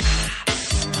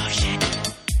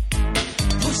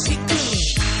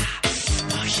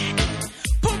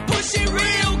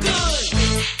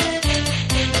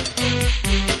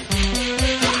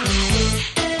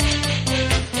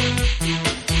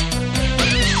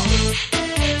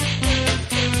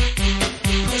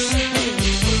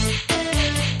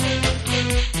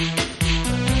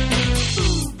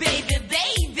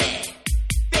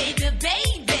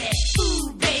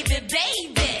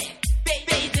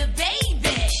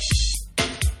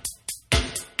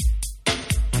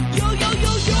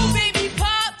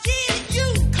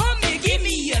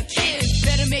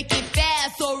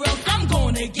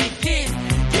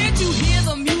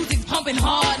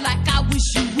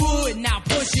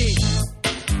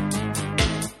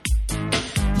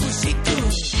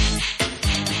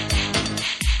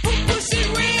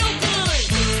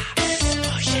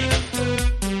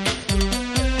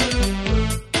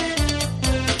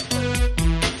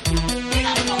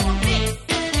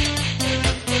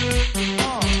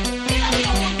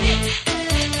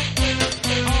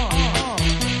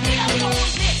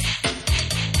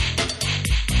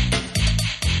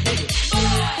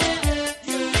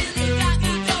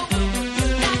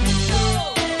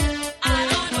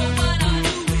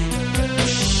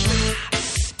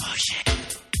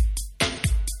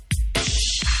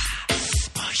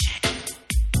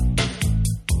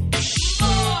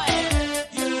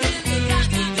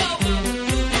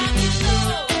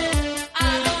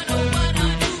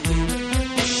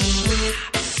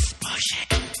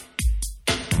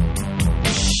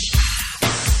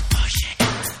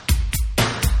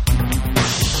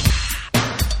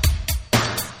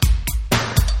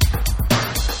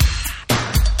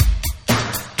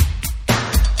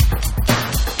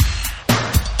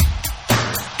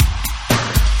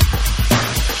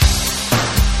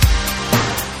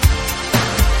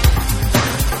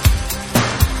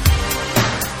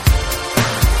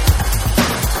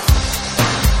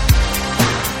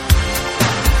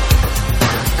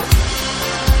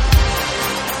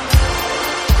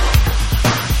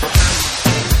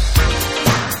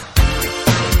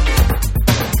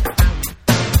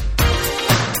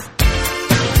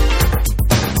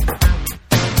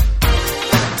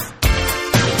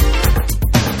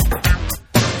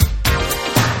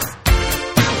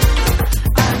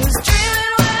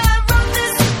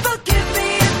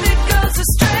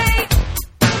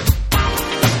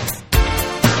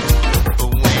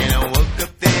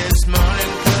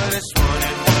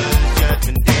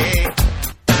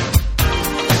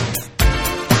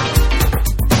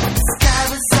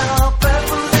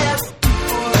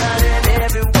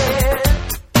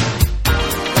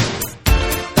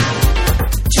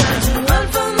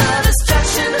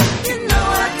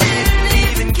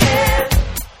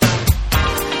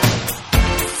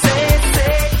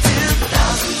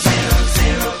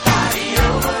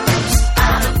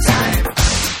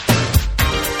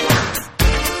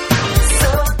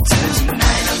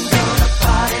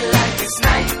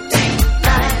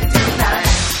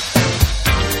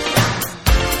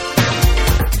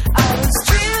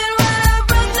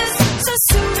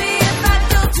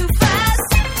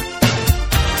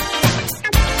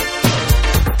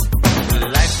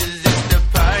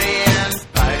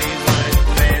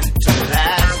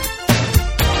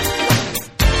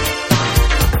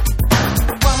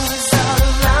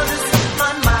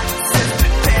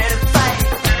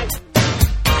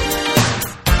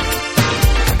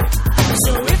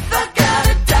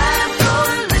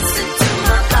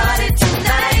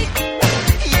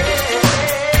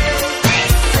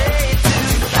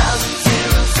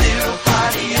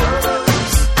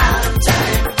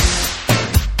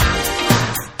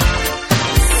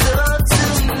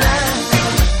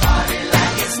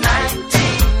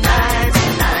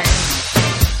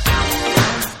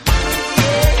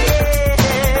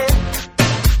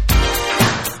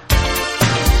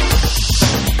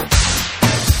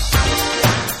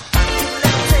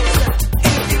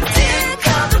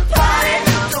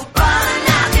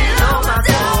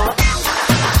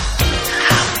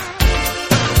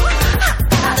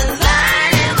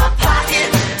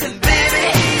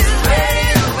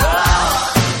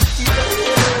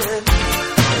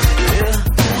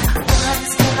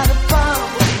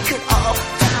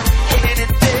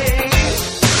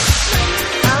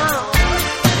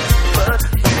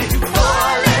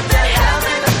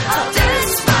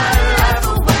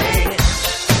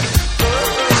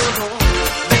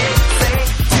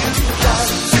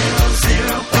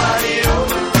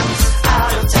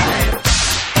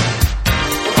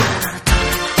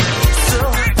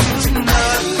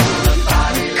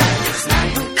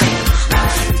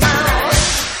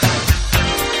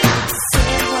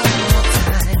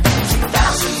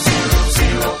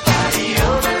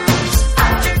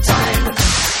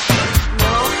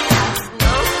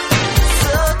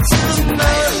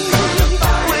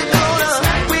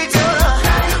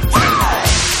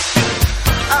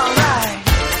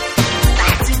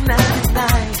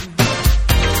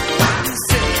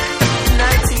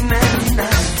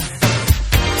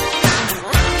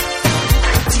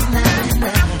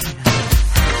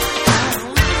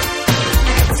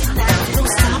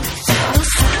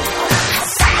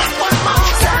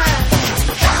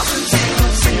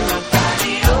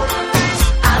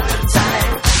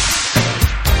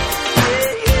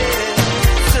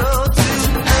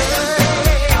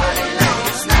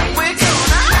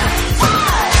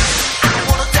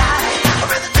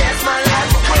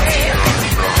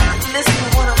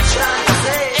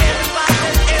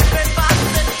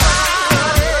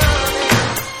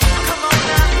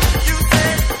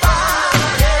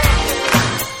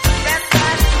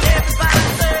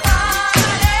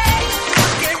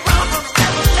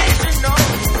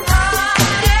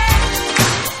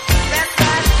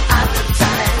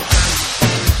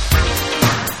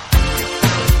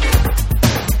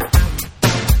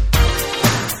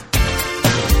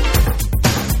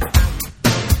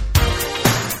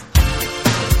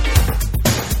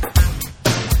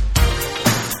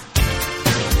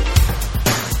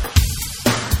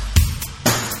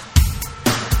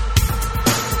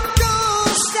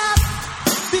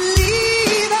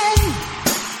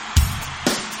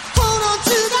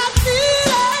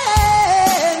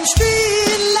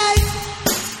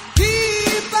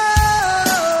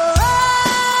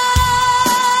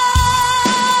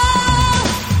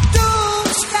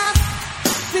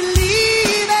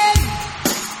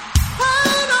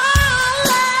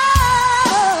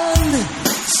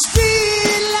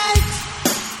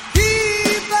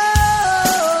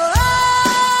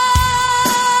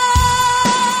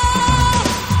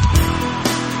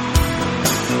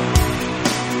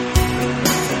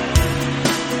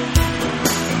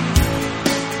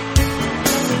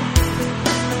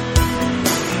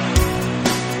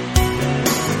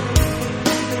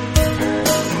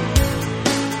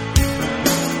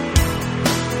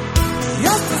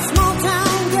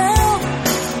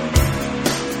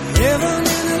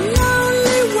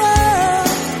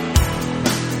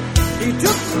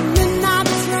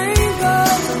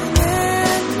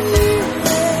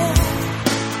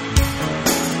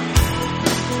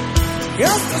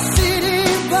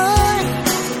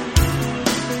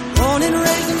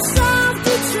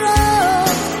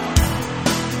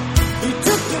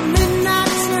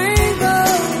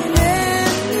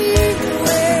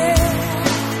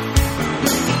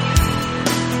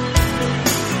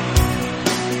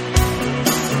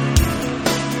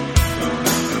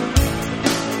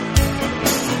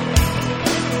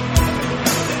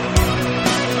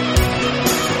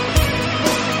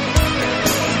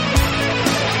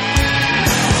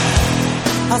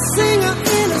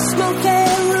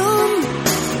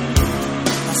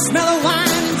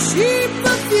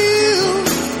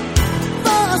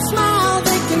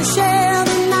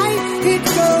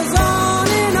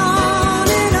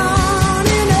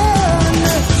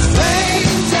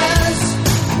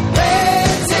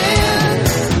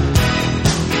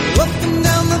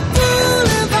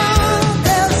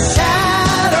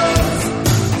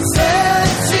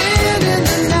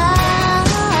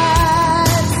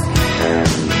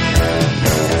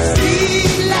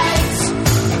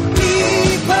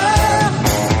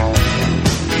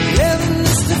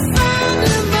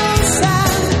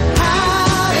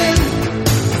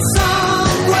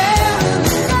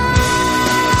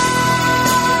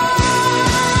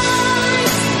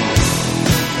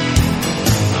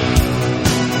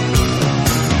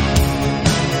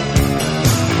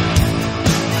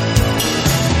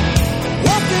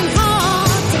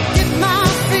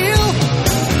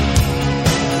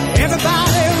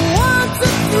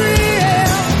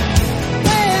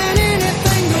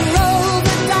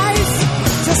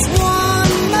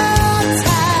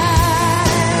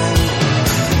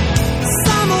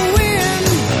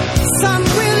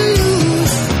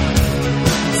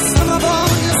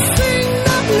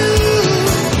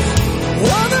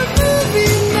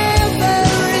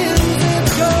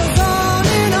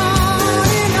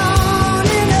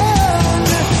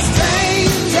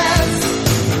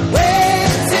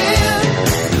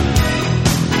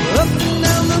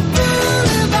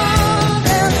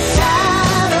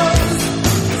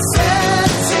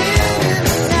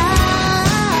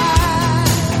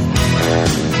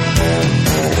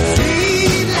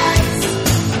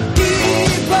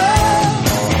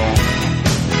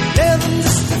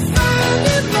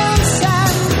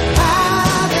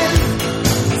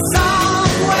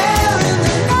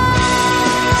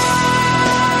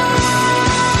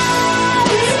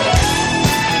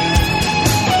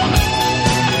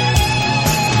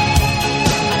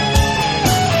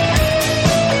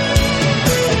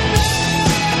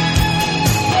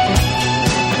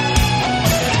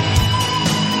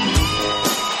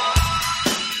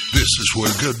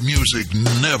 where good music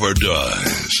never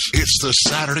dies. It's the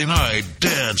Saturday Night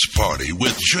Dance Party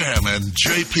with Jam and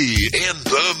JP in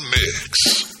the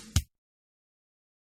mix.